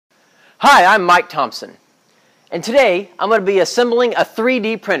Hi, I'm Mike Thompson, and today I'm going to be assembling a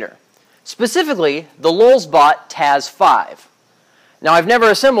 3D printer, specifically the Lulzbot TAS 5. Now, I've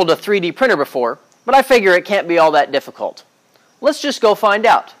never assembled a 3D printer before, but I figure it can't be all that difficult. Let's just go find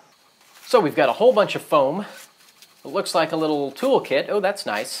out. So we've got a whole bunch of foam. It looks like a little toolkit. Oh, that's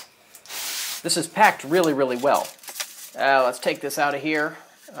nice. This is packed really, really well. Let's take this out of here.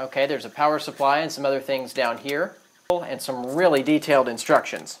 Okay, there's a power supply and some other things down here, and some really detailed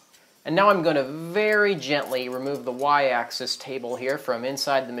instructions. And now I'm going to very gently remove the Y-axis table here from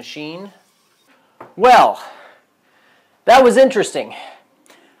inside the machine. Well, that was interesting.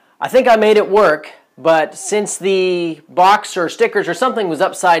 I think I made it work, but since the box or stickers or something was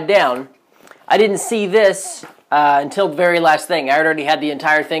upside down, I didn't see this until the very last thing. I already had the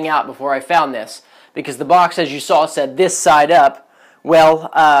entire thing out before I found this, because the box, as you saw, said this side up.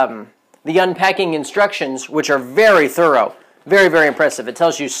 Well, the unpacking instructions, which are very thorough, very, very impressive. It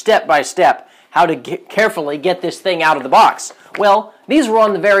tells you step by step how to carefully get this thing out of the box. Well, these were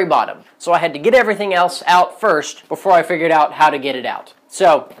on the very bottom, so I had to get everything else out first before I figured out how to get it out.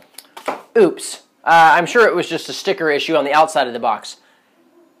 So, oops. I'm sure it was just a sticker issue on the outside of the box.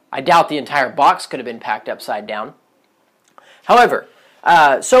 I doubt the entire box could have been packed upside down. However,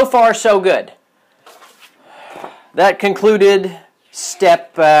 so far so good. That concluded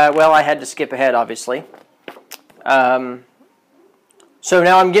step, well, I had to skip ahead, obviously. So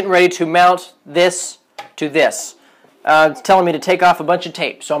now I'm getting ready to mount this to this. It's telling me to take off a bunch of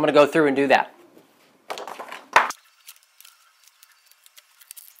tape, so I'm going to go through and do that.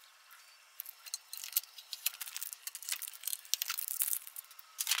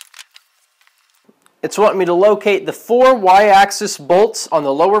 It's wanting me to locate the 4 Y-axis bolts on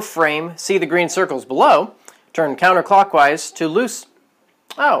the lower frame. See the green circles below. Turn counterclockwise to loose.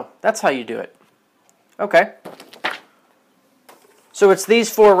 Oh, that's how you do it. Okay. So it's these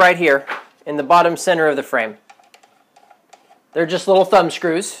 4 right here in the bottom center of the frame. They're just little thumb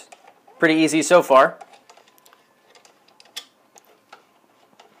screws. Pretty easy so far.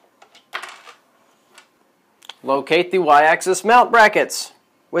 Locate the Y-axis mount brackets.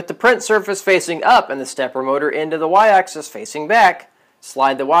 With the print surface facing up and the stepper motor into the Y-axis facing back,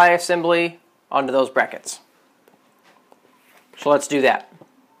 slide the Y assembly onto those brackets. So let's do that.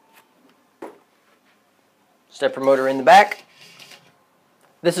 Stepper motor in the back.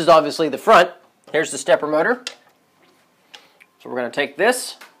 This is obviously the front. Here's the stepper motor. So we're going to take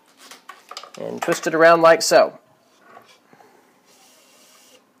this and twist it around like so.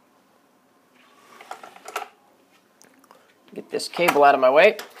 Get this cable out of my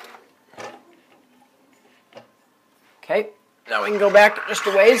way. Okay, now we can go back just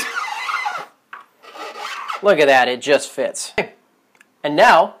a ways. Look at that, it just fits. And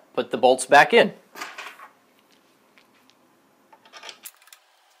now, put the bolts back in.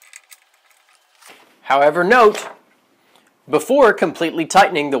 However, note, before completely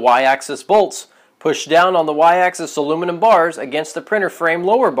tightening the Y-axis bolts, push down on the Y-axis aluminum bars against the printer frame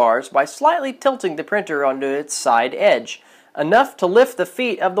lower bars by slightly tilting the printer onto its side edge, enough to lift the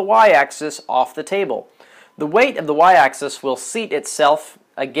feet of the Y-axis off the table. The weight of the Y-axis will seat itself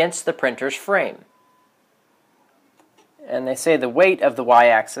against the printer's frame. And they say the weight of the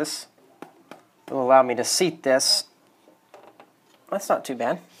Y-axis will allow me to seat this. That's not too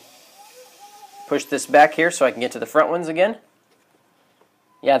bad. Push this back here so I can get to the front ones again.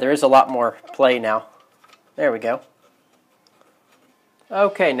 Yeah, there is a lot more play now. There we go.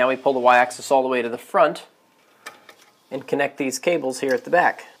 Okay, now we pull the Y-axis all the way to the front and connect these cables here at the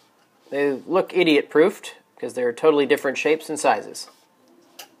back. They look idiot-proofed because they're totally different shapes and sizes.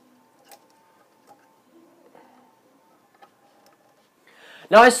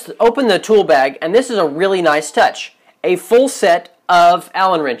 Now I open the tool bag, and this is a really nice touch. A full set of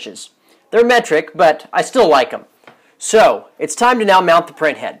Allen wrenches. They're metric, but I still like them. So, it's time to now mount the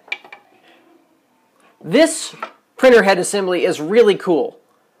print head. This printer head assembly is really cool.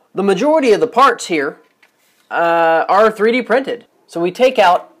 The majority of the parts here are 3D printed. So we take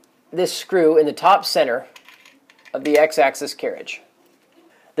out this screw in the top center of the X-axis carriage.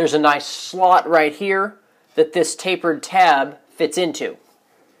 There's a nice slot right here that this tapered tab fits into.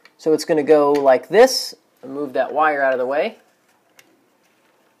 So it's going to go like this. I'll move that wire out of the way.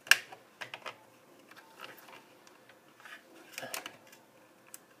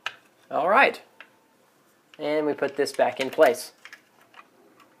 All right. And we put this back in place.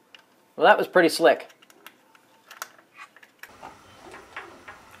 Well, that was pretty slick.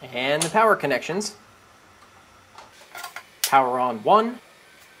 And the power connections. Power on 1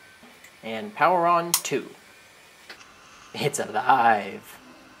 and power on 2. It's alive.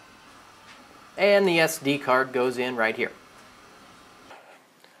 And the SD card goes in right here.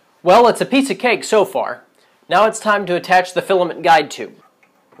 Well, it's a piece of cake so far. Now it's time to attach the filament guide tube.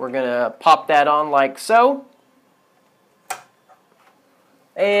 We're going to pop that on like so.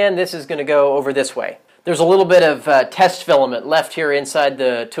 And this is going to go over this way. There's a little bit of test filament left here inside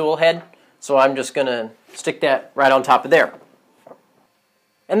the tool head, so I'm just going to stick that right on top of there.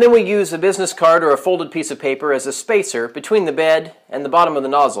 And then we use a business card or a folded piece of paper as a spacer between the bed and the bottom of the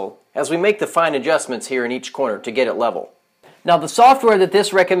nozzle as we make the fine adjustments here in each corner to get it level. Now the software that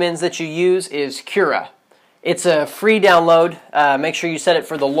this recommends that you use is Cura. It's a free download. Make sure you set it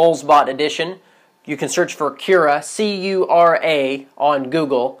for the Lulzbot edition. You can search for Cura, C-U-R-A, on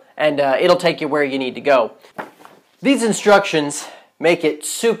Google, and it'll take you where you need to go. These instructions make it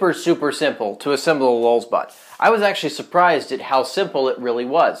super simple to assemble a Lulzbot. I was actually surprised at how simple it really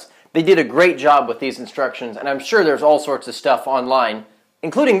was. They did a great job with these instructions, and I'm sure there's all sorts of stuff online,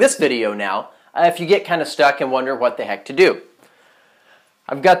 including this video now, if you get kind of stuck and wonder what the heck to do.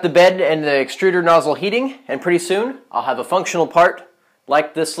 I've got the bed and the extruder nozzle heating, and pretty soon I'll have a functional part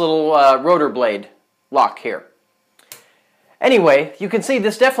like this little rotor blade lock here. Anyway, you can see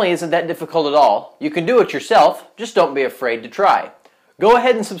this definitely isn't that difficult at all. You can do it yourself, just don't be afraid to try. Go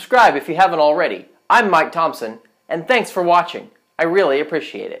ahead and subscribe if you haven't already. I'm Mike Thompson, and thanks for watching. I really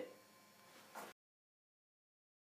appreciate it.